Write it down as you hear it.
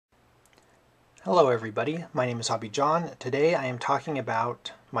Hello everybody, my name is Hobby John. Today I am talking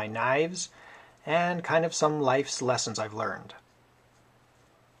about my knives and kind of some life's lessons I've learned.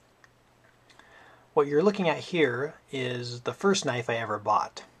 What you're looking at here is the first knife I ever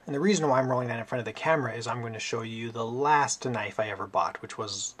bought. And the reason why I'm rolling that in front of the camera is I'm going to show you the last knife I ever bought, which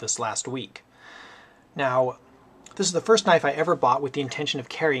was this last week. Now, this is the first knife I ever bought with the intention of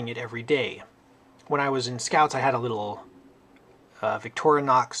carrying it every day. When I was in Scouts I had a little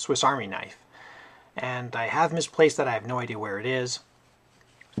Victorinox Swiss Army knife. And I have misplaced that. I have no idea where it is.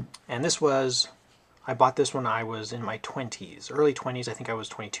 And I bought this when I was in my 20s, early 20s. I think I was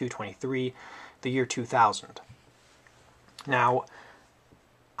 22, 23, the year 2000. Now,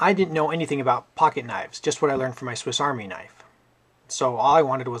 I didn't know anything about pocket knives, just what I learned from my Swiss Army knife. So all I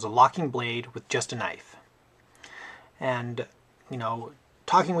wanted was a locking blade with just a knife. And,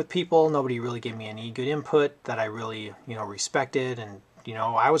 talking with people, nobody really gave me any good input that I really, respected. And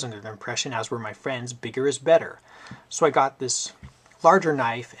I was under the impression, as were my friends, bigger is better. So I got this larger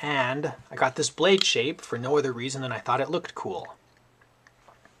knife and I got this blade shape for no other reason than I thought it looked cool.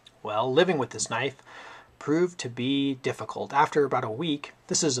 Well, living with this knife proved to be difficult. After about a week,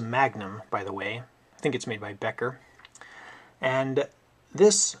 this is a Magnum, by the way. I think it's made by Becker. And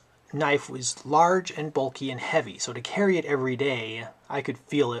this knife was large and bulky and heavy, so to carry it every day, I could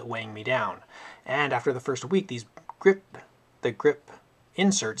feel it weighing me down. And after the first week, the grip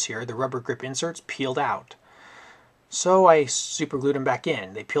inserts here, the rubber grip inserts, peeled out. So I super glued them back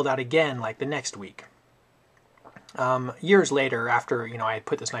in. They peeled out again like the next week. Years later, after I had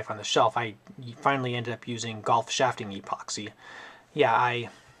put this knife on the shelf, I finally ended up using golf shafting epoxy. Yeah, I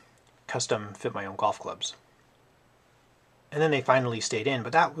custom fit my own golf clubs. And then they finally stayed in,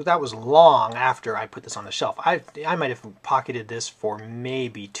 but that was long after I put this on the shelf. I might have pocketed this for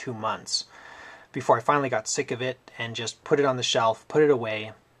maybe 2 months before I finally got sick of it and just put it on the shelf, put it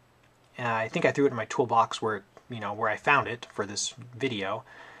away. I think I threw it in my toolbox where I found it for this video,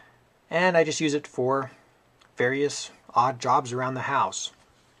 and I just use it for various odd jobs around the house.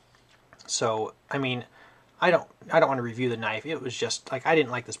 So, I don't want to review the knife. It was just like I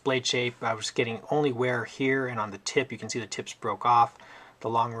didn't like this blade shape. I was getting only wear here and on the tip. You can see the tips broke off. The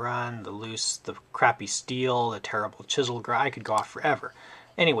long run, the loose, the crappy steel, the terrible chisel. I could go off forever.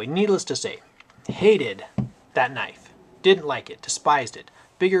 Anyway, needless to say, hated that knife. Didn't like it. Despised it.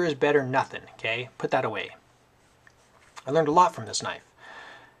 Bigger is better nothing, okay? Put that away. I learned a lot from this knife.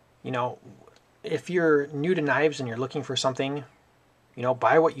 If you're new to knives and you're looking for something,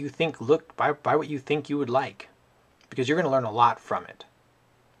 buy what you think buy what you think you would like, because you're going to learn a lot from it.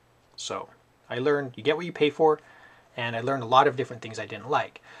 So, I learned you get what you pay for, and I learned a lot of different things I didn't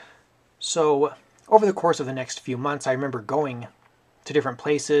like. So, over the course of the next few months, I remember going to different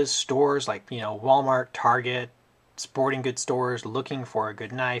places, stores like, Walmart, Target, sporting goods stores, looking for a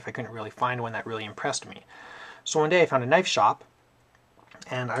good knife. I couldn't really find one that really impressed me. So one day I found a knife shop,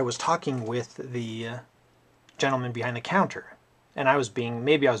 and I was talking with the gentleman behind the counter. And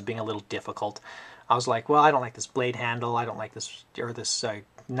maybe I was being a little difficult. I was like, well, I don't like this blade handle. I don't like this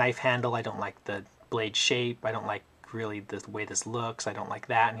knife handle. I don't like the blade shape. I don't like really the way this looks. I don't like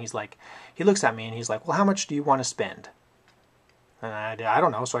that. And he looks at me and he's like, well, how much do you want to spend? And I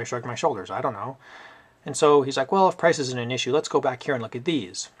don't know, so I shrugged my shoulders. I don't know. And so he's like, well, if price isn't an issue, let's go back here and look at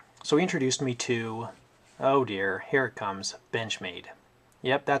these. So he introduced me to, oh dear, here it comes, Benchmade.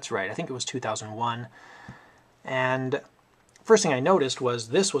 Yep, that's right. I think it was 2001. And first thing I noticed was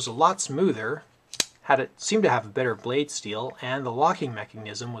this was a lot smoother, seemed to have a better blade steel, and the locking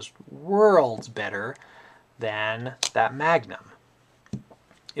mechanism was worlds better than that Magnum.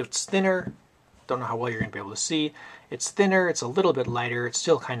 It's thinner. Don't know how well you're going to be able to see. It's thinner, it's a little bit lighter, it's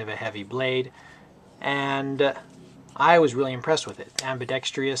still kind of a heavy blade, and I was really impressed with it.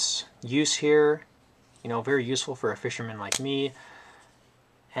 Ambidextrous use here, very useful for a fisherman like me.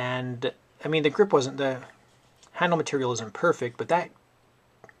 And the handle material isn't perfect, but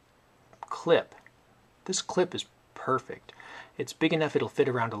this clip is perfect. It's big enough it'll fit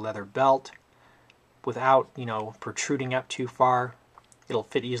around a leather belt without, protruding up too far. It'll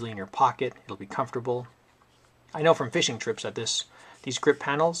fit easily in your pocket. It'll be comfortable. I know from fishing trips that these grip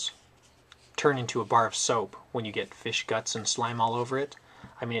panels turn into a bar of soap when you get fish guts and slime all over it.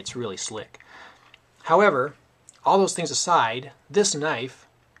 It's really slick. However, all those things aside, this knife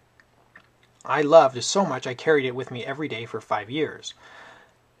I loved so much I carried it with me every day for 5 years.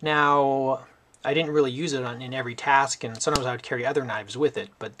 Now, I didn't really use it in every task, and sometimes I would carry other knives with it,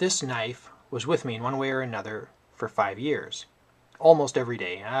 but this knife was with me in one way or another for 5 years. Almost every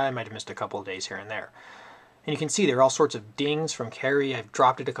day. I might have missed a couple of days here and there. And you can see there are all sorts of dings from carry. I've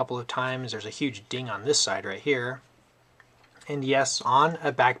dropped it a couple of times. There's a huge ding on this side right here. And yes, on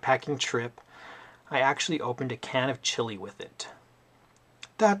a backpacking trip, I actually opened a can of chili with it.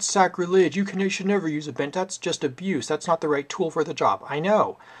 That's sacrilege. You should never use a bent. That's just abuse. That's not the right tool for the job. I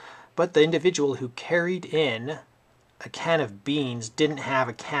know. But the individual who carried in a can of beans didn't have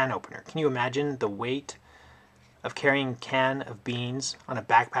a can opener. Can you imagine the weight of carrying a can of beans on a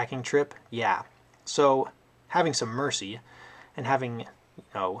backpacking trip? Yeah. So having some mercy and having,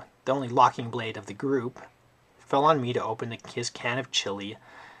 the only locking blade of the group fell on me to open his can of chili.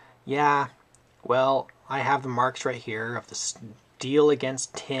 Yeah, well, I have the marks right here of the steel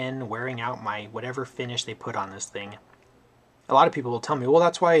against tin wearing out my whatever finish they put on this thing. A lot of people will tell me, well,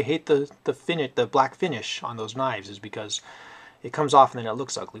 that's why I hate the black finish on those knives, is because it comes off and then it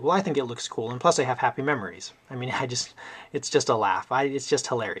looks ugly. Well, I think it looks cool, and plus I have happy memories. I mean, it's just a laugh. It's just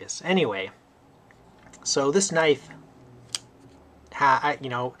hilarious. Anyway, so this knife,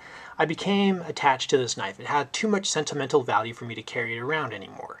 I became attached to this knife. It had too much sentimental value for me to carry it around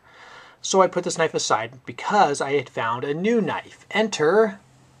anymore. So I put this knife aside because I had found a new knife. Enter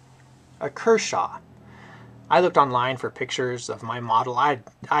a Kershaw. I looked online for pictures of my model. I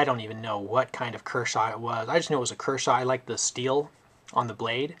don't even know what kind of Kershaw it was. I just knew it was a Kershaw. I liked the steel on the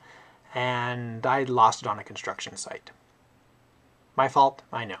blade, and I lost it on a construction site. My fault,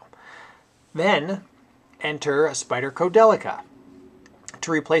 I know. Then enter a Spyderco Delica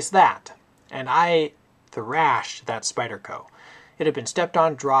to replace that, and I thrashed that Spyderco. It had been stepped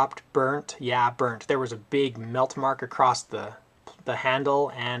on, dropped, burnt. Yeah, burnt. There was a big melt mark across the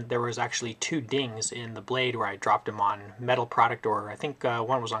handle, and there was actually 2 dings in the blade where I dropped them on metal product, or I think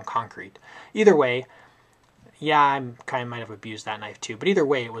one was on concrete. Either way, yeah, I kind of might have abused that knife too, but either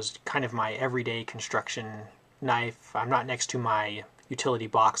way, it was kind of my everyday construction knife. I'm not next to my utility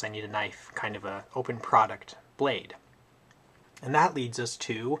box. I need a knife, kind of a open product blade. And that leads us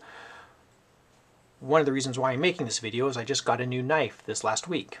to one of the reasons why I'm making this video is I just got a new knife this last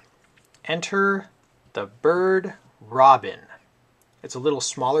week. Enter the Bird Robin. It's a little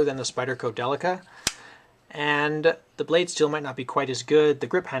smaller than the Spyderco Delica, and the blade steel might not be quite as good. The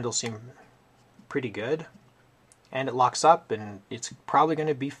grip handles seem pretty good, and it locks up, and it's probably going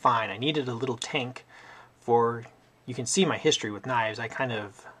to be fine. I needed a little tank for, you can see my history with knives. I kind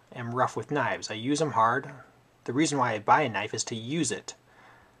of am rough with knives. I use them hard. The reason why I buy a knife is to use it,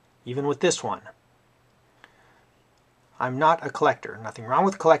 even with this one. I'm not a collector. Nothing wrong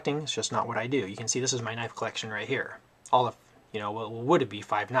with collecting, it's just not what I do. You can see this is my knife collection right here. All of, what would it be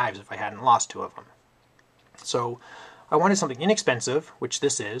 5 knives if I hadn't lost 2 of them. So I wanted something inexpensive, which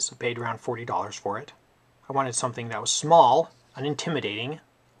this is. I paid around $40 for it. I wanted something that was small, unintimidating,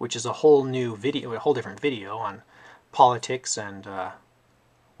 which is a whole new video, a whole different video on politics and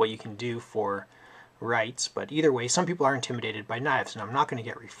what you can do for rights. But either way, some people are intimidated by knives, and I'm not going to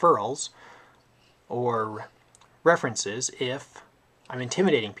get referrals or references if I'm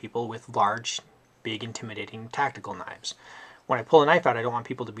intimidating people with large, big, intimidating tactical knives. When I pull a knife out, I don't want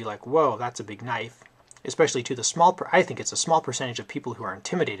people to be like, whoa, that's a big knife. Especially to the small, I think it's a small percentage of people who are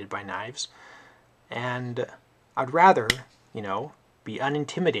intimidated by knives. And I'd rather, be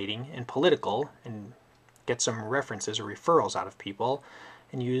unintimidating and political and get some references or referrals out of people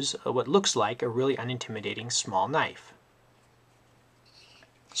and use what looks like a really unintimidating small knife.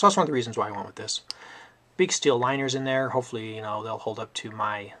 So that's one of the reasons why I went with this. Big steel liners in there. Hopefully, they'll hold up to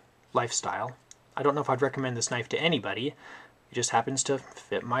my lifestyle. I don't know if I'd recommend this knife to anybody. It just happens to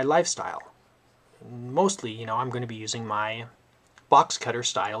fit my lifestyle. Mostly, I'm going to be using my box cutter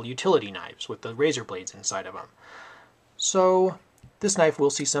style utility knives with the razor blades inside of them. So this knife will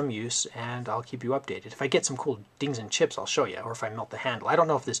see some use, and I'll keep you updated. If I get some cool dings and chips, I'll show you, or if I melt the handle. I don't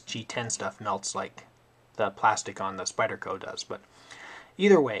know if this G10 stuff melts like the plastic on the Spyderco does, but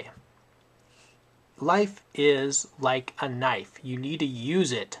either way, life is like a knife. You need to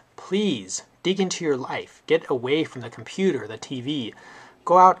use it. Please dig into your life. Get away from the computer, the TV.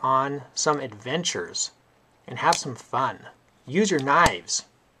 Go out on some adventures and have some fun. Use your knives,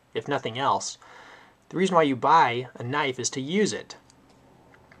 if nothing else. The reason why you buy a knife is to use it.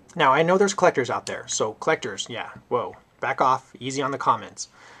 Now, I know there's collectors out there, so collectors, yeah, whoa, back off, easy on the comments.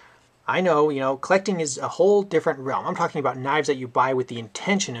 I know, collecting is a whole different realm. I'm talking about knives that you buy with the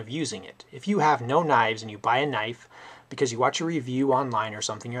intention of using it. If you have no knives and you buy a knife because you watch a review online or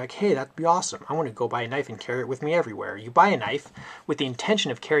something, you're like, hey, that'd be awesome. I want to go buy a knife and carry it with me everywhere. You buy a knife with the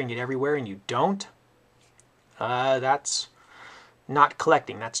intention of carrying it everywhere and you don't, that's not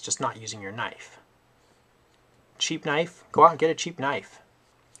collecting. That's just not using your knife. Cheap knife, go out and get a cheap knife.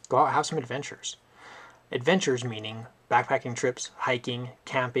 Go out and have some adventures. Adventures meaning backpacking trips, hiking,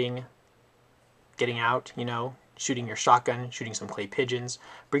 camping, getting out, shooting your shotgun, shooting some clay pigeons.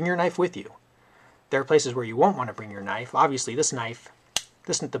 Bring your knife with you. There are places where you won't want to bring your knife. Obviously, this knife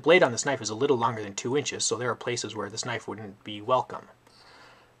Listen, the blade on this knife is a little longer than 2 inches, so there are places where this knife wouldn't be welcome.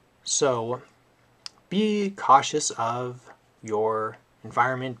 So be cautious of your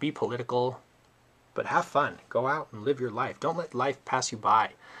environment, be political, but have fun. Go out and live your life. Don't let life pass you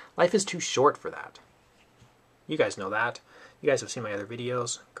by. Life is too short for that. You guys know that. You guys have seen my other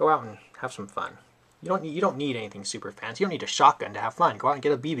videos. Go out and have some fun. You don't need anything super fancy. You don't need a shotgun to have fun. Go out and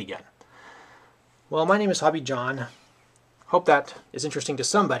get a BB gun. Well, my name is Hobby John. Hope that is interesting to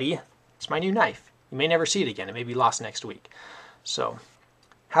somebody. It's my new knife. You may never see it again. It may be lost next week. So,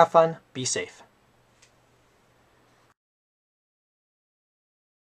 have fun. Be safe.